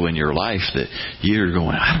come and go in your life that you're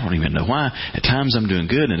going, I don't even know why. At times I'm doing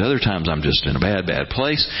good, and at other times I'm just in a bad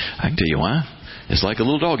place. I can tell you why. It's like a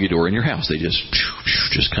little doggy door in your house. They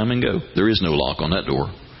just come and go. There is no lock on that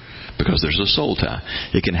door, because there's a soul tie.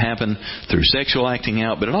 It can happen through sexual acting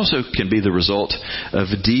out, but it also can be the result of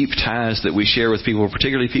deep ties that we share with people,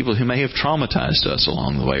 particularly people who may have traumatized us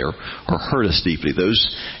along the way or hurt us deeply. Those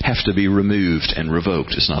have to be removed and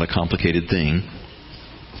revoked. It's not a complicated thing.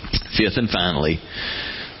 Fifth and finally,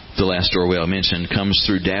 the last doorway I mentioned comes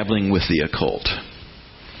through dabbling with the occult.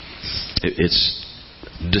 It's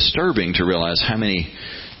disturbing to realize how many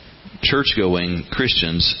church-going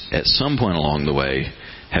Christians at some point along the way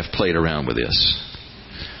have played around with this.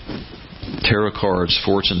 Tarot cards,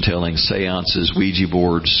 fortune-telling, seances, Ouija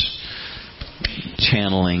boards,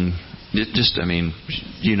 channeling.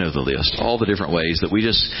 You know the list. All the different ways that we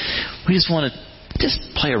just want to just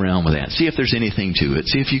play around with that. See if there's anything to it.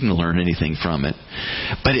 See if you can learn anything from it.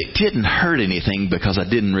 But it didn't hurt anything because I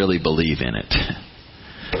didn't really believe in it.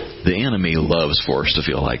 The enemy loves for us to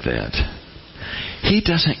feel like that. He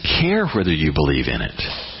doesn't care whether you believe in it.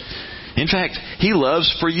 In fact, he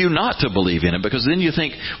loves for you not to believe in it, because then you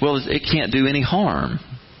think, well, it can't do any harm.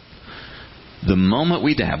 The moment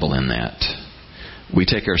we dabble in that, we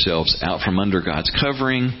take ourselves out from under God's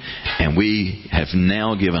covering, and we have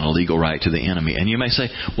now given a legal right to the enemy. And you may say,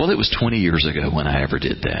 well, it was 20 years ago when I ever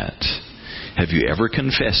did that. Have you ever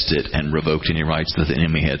confessed it and revoked any rights that the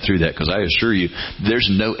enemy had through that? Because I assure you,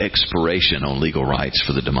 there's no expiration on legal rights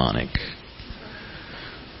for the demonic.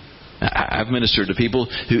 I've ministered to people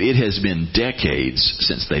who it has been decades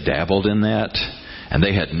since they dabbled in that, and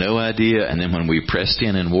they had no idea. And then when we pressed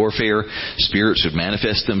in warfare, spirits would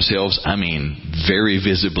manifest themselves, very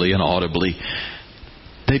visibly and audibly.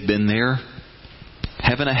 They've been there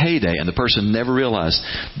having a heyday, and the person never realized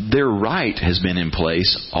their right has been in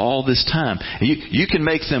place all this time. You can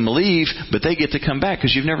make them leave, but they get to come back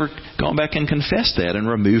because you've never gone back and confessed that and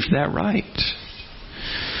removed that right.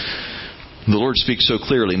 The Lord speaks so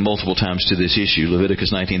clearly multiple times to this issue.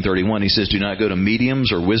 Leviticus 19:31, He says, do not go to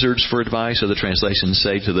mediums or wizards for advice. Other translations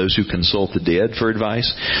say to those who consult the dead for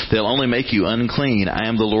advice. They'll only make you unclean. I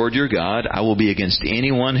am the Lord your God. I will be against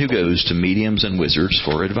anyone who goes to mediums and wizards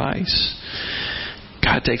for advice.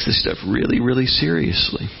 God takes this stuff really, really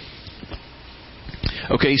seriously.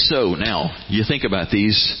 Okay, so now you think about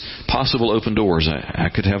these possible open doors. I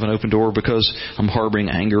could have an open door because I'm harboring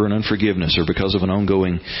anger and unforgiveness, or because of an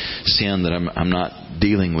ongoing sin that I'm not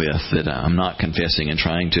dealing with, that I'm not confessing and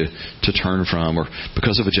trying to turn from, or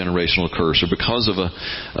because of a generational curse, or because of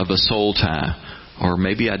a soul tie, or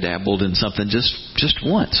maybe I dabbled in something just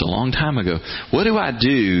once a long time ago. What do I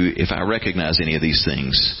do if I recognize any of these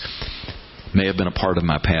things? May have been a part of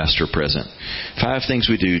my past or present. 5 things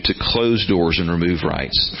we do to close doors and remove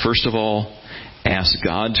rights. First of all, ask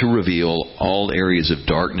God to reveal all areas of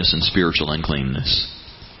darkness and spiritual uncleanness.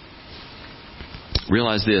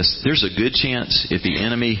 Realize this, there's a good chance if the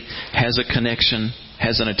enemy has a connection,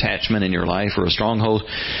 has an attachment in your life or a stronghold,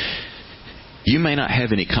 you may not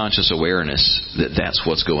have any conscious awareness that that's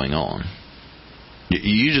what's going on.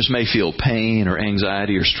 You just may feel pain or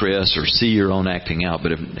anxiety or stress or see your own acting out,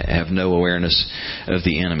 but have no awareness of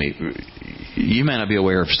the enemy. You may not be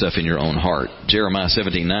aware of stuff in your own heart. Jeremiah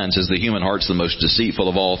 17:9 says, the human heart's the most deceitful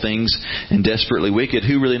of all things and desperately wicked.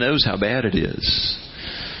 Who really knows how bad it is?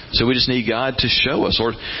 So we just need God to show us.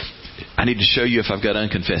 Or I need to show you if I've got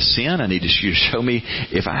unconfessed sin. I need you to show me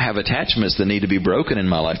if I have attachments that need to be broken in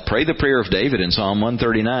my life. Pray the prayer of David in Psalm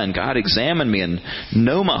 139. God, examine me and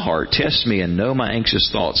know my heart. Test me and know my anxious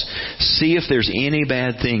thoughts. See if there's any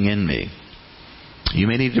bad thing in me. You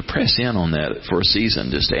may need to press in on that for a season,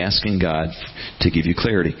 just asking God to give you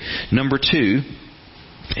clarity. Number 2,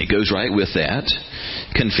 it goes right with that.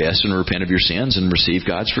 Confess and repent of your sins and receive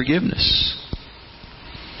God's forgiveness.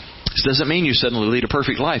 This doesn't mean you suddenly lead a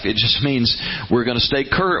perfect life. It just means we're going to stay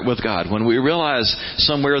current with God. When we realize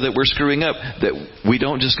somewhere that we're screwing up, that we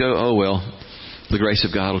don't just go, oh, well, the grace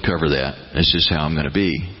of God will cover that. That's just how I'm going to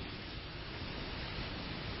be.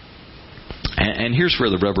 And here's where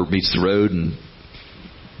the rubber meets the road, and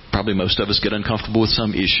probably most of us get uncomfortable with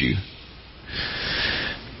some issue.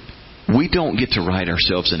 We don't get to write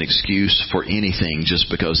ourselves an excuse for anything just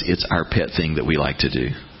because it's our pet thing that we like to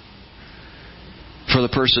do. For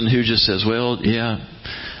the person who just says, well, yeah,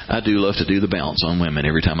 I do love to do the bounce on women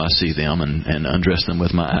every time I see them and undress them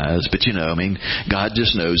with my eyes. But God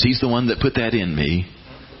just knows. He's the one that put that in me.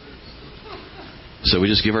 So we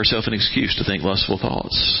just give ourselves an excuse to think lustful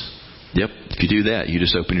thoughts. Yep. If you do that, you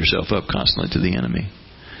just open yourself up constantly to the enemy.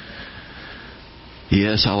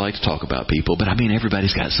 Yes, I like to talk about people, but I mean,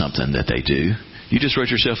 everybody's got something that they do. You just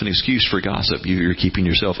wrote yourself an excuse for gossip. You're keeping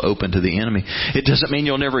yourself open to the enemy. It doesn't mean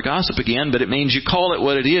you'll never gossip again, but it means you call it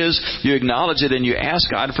what it is, you acknowledge it, and you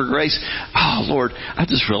ask God for grace. Oh, Lord, I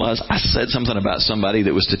just realized I said something about somebody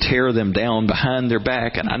that was to tear them down behind their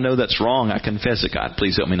back, and I know that's wrong. I confess it. God,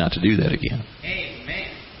 please help me not to do that again.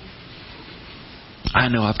 Amen. I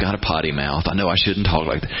know I've got a potty mouth. I know I shouldn't talk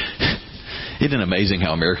like that. Isn't it amazing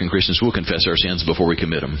how American Christians will confess our sins before we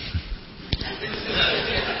commit them?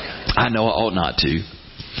 I know I ought not to,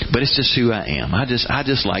 but it's just who I am. I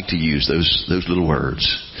just like to use those little words.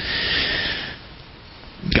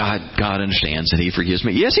 God understands and He forgives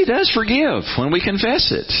me. Yes, He does forgive when we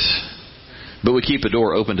confess it. But we keep a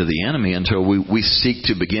door open to the enemy until we seek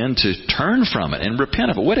to begin to turn from it and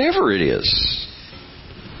repent of it, whatever it is.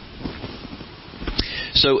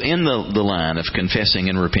 So in the line of confessing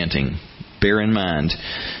and repenting, bear in mind,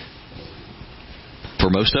 for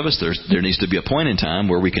most of us, there needs to be a point in time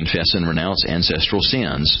where we confess and renounce ancestral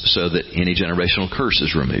sins so that any generational curse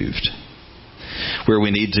is removed. Where we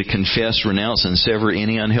need to confess, renounce, and sever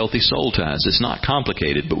any unhealthy soul ties. It's not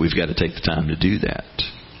complicated, but we've got to take the time to do that.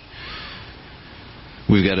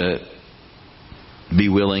 We've got to be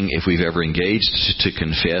willing, if we've ever engaged, to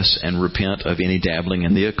confess and repent of any dabbling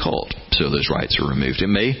in the occult so those rights are removed. It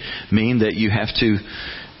may mean that you have to,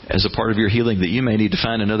 as a part of your healing, that you may need to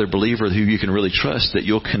find another believer who you can really trust that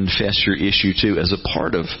you'll confess your issue to as a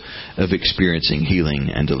part of experiencing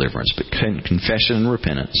healing and deliverance. But confession and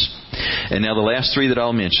repentance. And now the last three that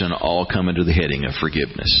I'll mention all come under the heading of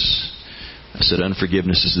forgiveness. I said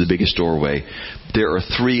unforgiveness is the biggest doorway. There are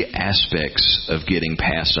three aspects of getting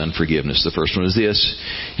past unforgiveness. The first one is this.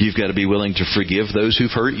 You've got to be willing to forgive those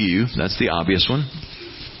who've hurt you. That's the obvious one.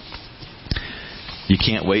 You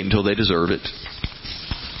can't wait until they deserve it.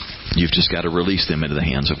 You've just got to release them into the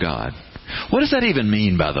hands of God. What does that even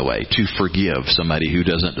mean, by the way, to forgive somebody who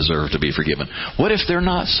doesn't deserve to be forgiven? What if they're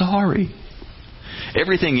not sorry?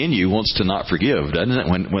 Everything in you wants to not forgive, doesn't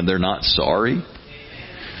it, when they're not sorry?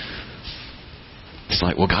 It's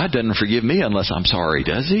like, well, God doesn't forgive me unless I'm sorry,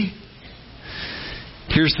 does He?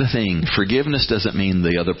 Here's the thing. Forgiveness doesn't mean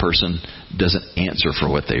the other person doesn't answer for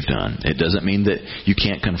what they've done. It doesn't mean that you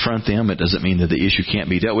can't confront them. It doesn't mean that the issue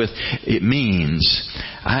can't be dealt with. It means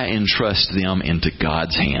I entrust them into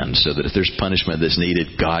God's hands so that if there's punishment that's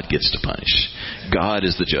needed, God gets to punish. God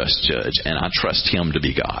is the just judge, and I trust Him to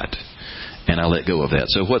be God. And I let go of that.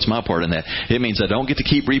 So what's my part in that? It means I don't get to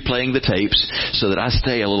keep replaying the tapes so that I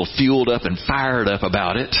stay a little fueled up and fired up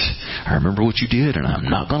about it. I remember what you did, and I'm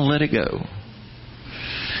not going to let it go.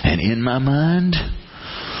 And in my mind,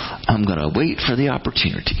 I'm going to wait for the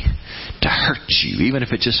opportunity to hurt you, even if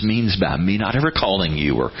it just means by me not ever calling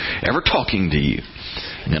you or ever talking to you.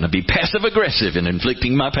 I'm going to be passive-aggressive in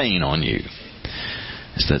inflicting my pain on you.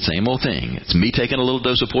 It's that same old thing. It's me taking a little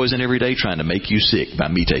dose of poison every day trying to make you sick by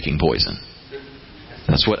me taking poison.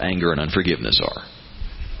 That's what anger and unforgiveness are.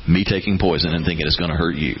 Me taking poison and thinking it's going to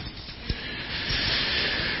hurt you.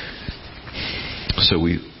 So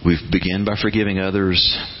we begin by forgiving others,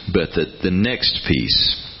 but the next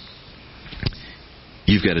piece,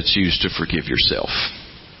 you've got to choose to forgive yourself.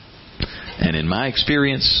 And in my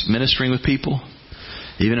experience ministering with people,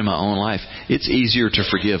 even in my own life, it's easier to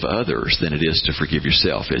forgive others than it is to forgive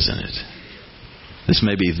yourself, isn't it? This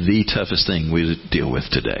may be the toughest thing we deal with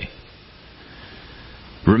today.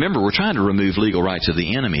 Remember, we're trying to remove legal rights of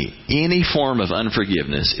the enemy. Any form of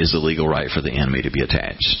unforgiveness is a legal right for the enemy to be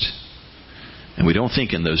attached. And we don't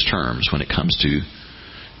think in those terms when it comes to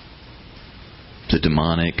the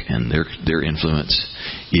demonic and their influence.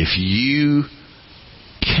 If you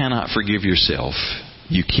cannot forgive yourself,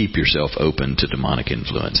 you keep yourself open to demonic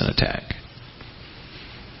influence and attack.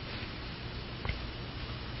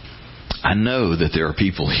 I know that there are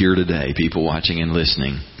people here today, people watching and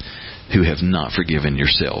listening, who have not forgiven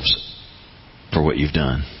yourselves for what you've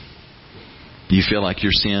done. You feel like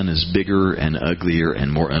your sin is bigger and uglier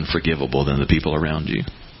and more unforgivable than the people around you.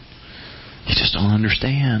 You just don't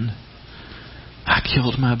understand. I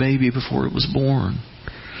killed my baby before it was born.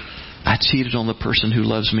 I cheated on the person who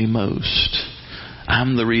loves me most.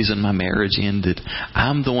 I'm the reason my marriage ended.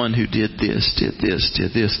 I'm the one who did this, did this,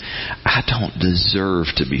 did this. I don't deserve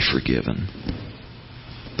to be forgiven.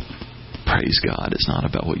 Praise God. It's not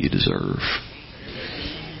about what you deserve.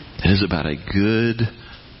 It is about a good,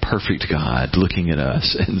 perfect God looking at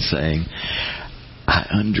us and saying, I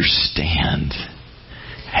understand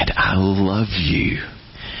and I love you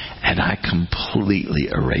and I completely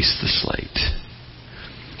erase the slate.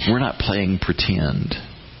 We're not playing pretend.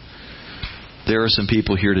 There are some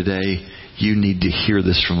people here today, you need to hear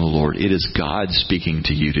this from the Lord. It is God speaking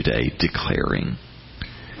to you today, declaring,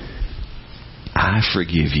 I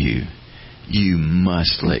forgive you. You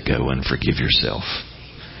must let go and forgive yourself.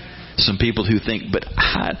 Some people who think, but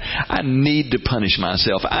I need to punish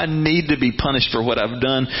myself. I need to be punished for what I've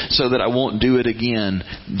done so that I won't do it again.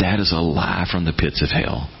 That is a lie from the pits of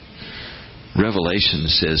hell.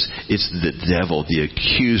 Revelation says it's the devil, the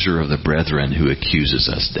accuser of the brethren, who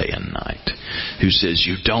accuses us day and night, who says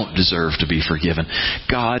you don't deserve to be forgiven.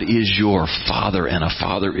 God is your Father, and a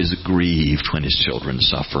father is grieved when his children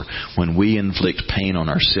suffer. When we inflict pain on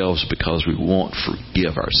ourselves because we won't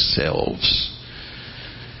forgive ourselves,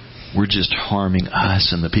 we're just harming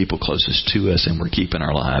us and the people closest to us, and we're keeping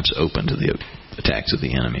our lives open to the attacks of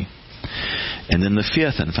the enemy. And then the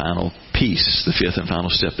fifth and final piece, the fifth and final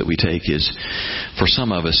step that we take is, for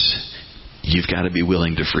some of us, you've got to be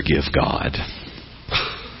willing to forgive God.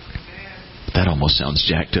 That almost sounds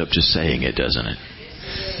jacked up just saying it, doesn't it?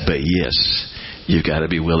 But yes, you've got to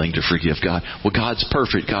be willing to forgive God. Well, God's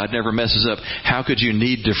perfect. God never messes up. How could you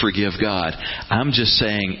need to forgive God? I'm just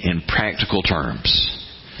saying in practical terms,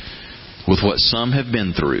 with what some have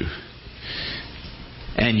been through,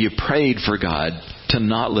 and you prayed for God to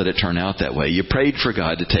not let it turn out that way. You prayed for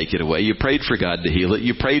God to take it away. You prayed for God to heal it.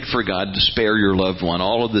 You prayed for God to spare your loved one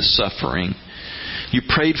all of this suffering. You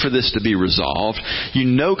prayed for this to be resolved. You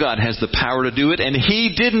know God has the power to do it, and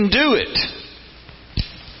He didn't do it.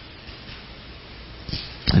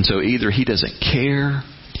 And so either He doesn't care,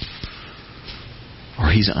 or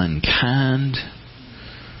He's unkind,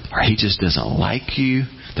 or He just doesn't like you.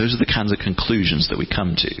 Those are the kinds of conclusions that we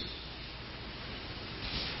come to.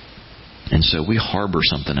 And so we harbor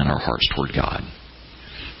something in our hearts toward God.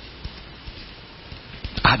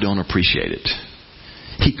 I don't appreciate it.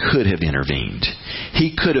 He could have intervened.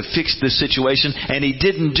 He could have fixed this situation, and He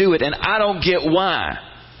didn't do it, and I don't get why.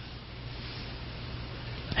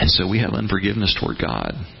 And so we have unforgiveness toward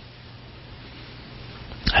God.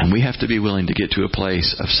 And we have to be willing to get to a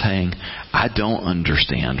place of saying, I don't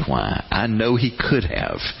understand why. I know He could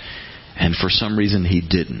have, and for some reason He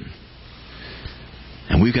didn't.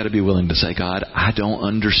 And we've got to be willing to say, God, I don't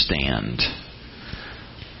understand,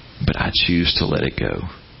 but I choose to let it go.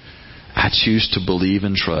 I choose to believe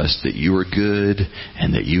and trust that You are good,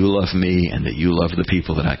 and that You love me, and that You love the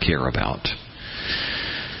people that I care about.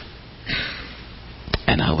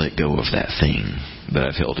 And I let go of that thing that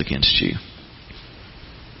I've held against You.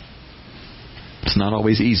 It's not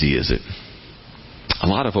always easy, is it? A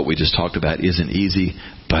lot of what we just talked about isn't easy,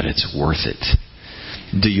 but it's worth it.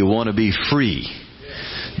 Do you want to be free?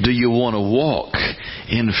 Do you want to walk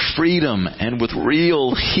in freedom and with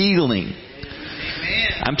real healing?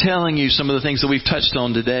 I'm telling you, some of the things that we've touched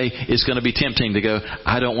on today is going to be tempting to go,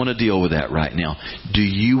 I don't want to deal with that right now. Do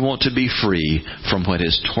you want to be free from what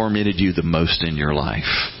has tormented you the most in your life?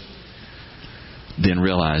 Then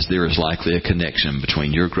realize there is likely a connection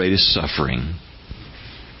between your greatest suffering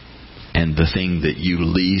and the thing that you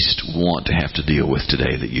least want to have to deal with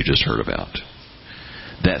today that you just heard about.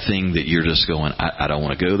 That thing that you're just going, I don't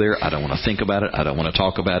want to go there. I don't want to think about it. I don't want to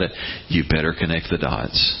talk about it. You better connect the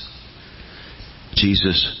dots.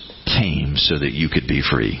 Jesus came so that you could be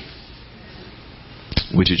free.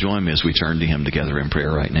 Would you join me as we turn to Him together in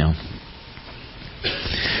prayer right now?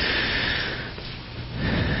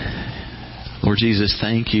 Lord Jesus,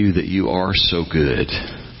 thank You that You are so good.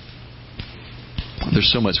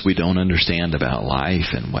 There's so much we don't understand about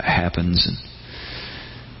life and what happens, and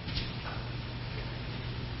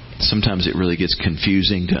sometimes it really gets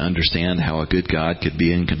confusing to understand how a good God could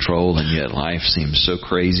be in control, and yet life seems so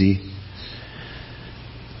crazy.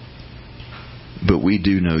 But we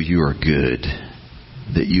do know You are good,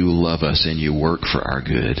 that You love us and You work for our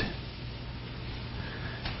good.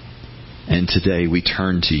 And today we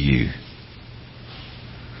turn to You.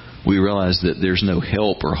 We realize that there's no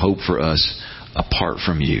help or hope for us apart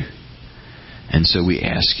from You. And so we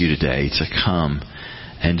ask You today to come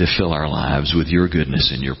and to fill our lives with Your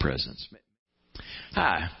goodness and Your presence.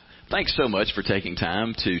 Hi. Thanks so much for taking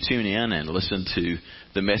time to tune in and listen to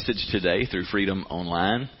the message today through Freedom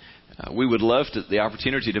Online. We would love the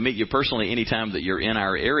opportunity to meet you personally anytime that you're in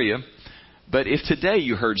our area. But if today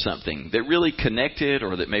you heard something that really connected,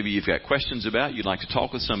 or that maybe you've got questions about, you'd like to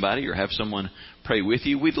talk with somebody or have someone pray with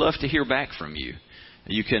you, we'd love to hear back from you.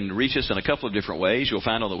 You can reach us in a couple of different ways. You'll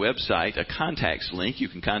find on the website a contacts link. You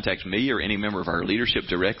can contact me or any member of our leadership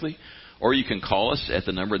directly, or you can call us at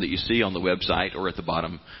the number that you see on the website or at the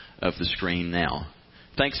bottom of the screen now.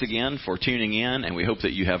 Thanks again for tuning in, and we hope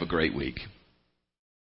that you have a great week.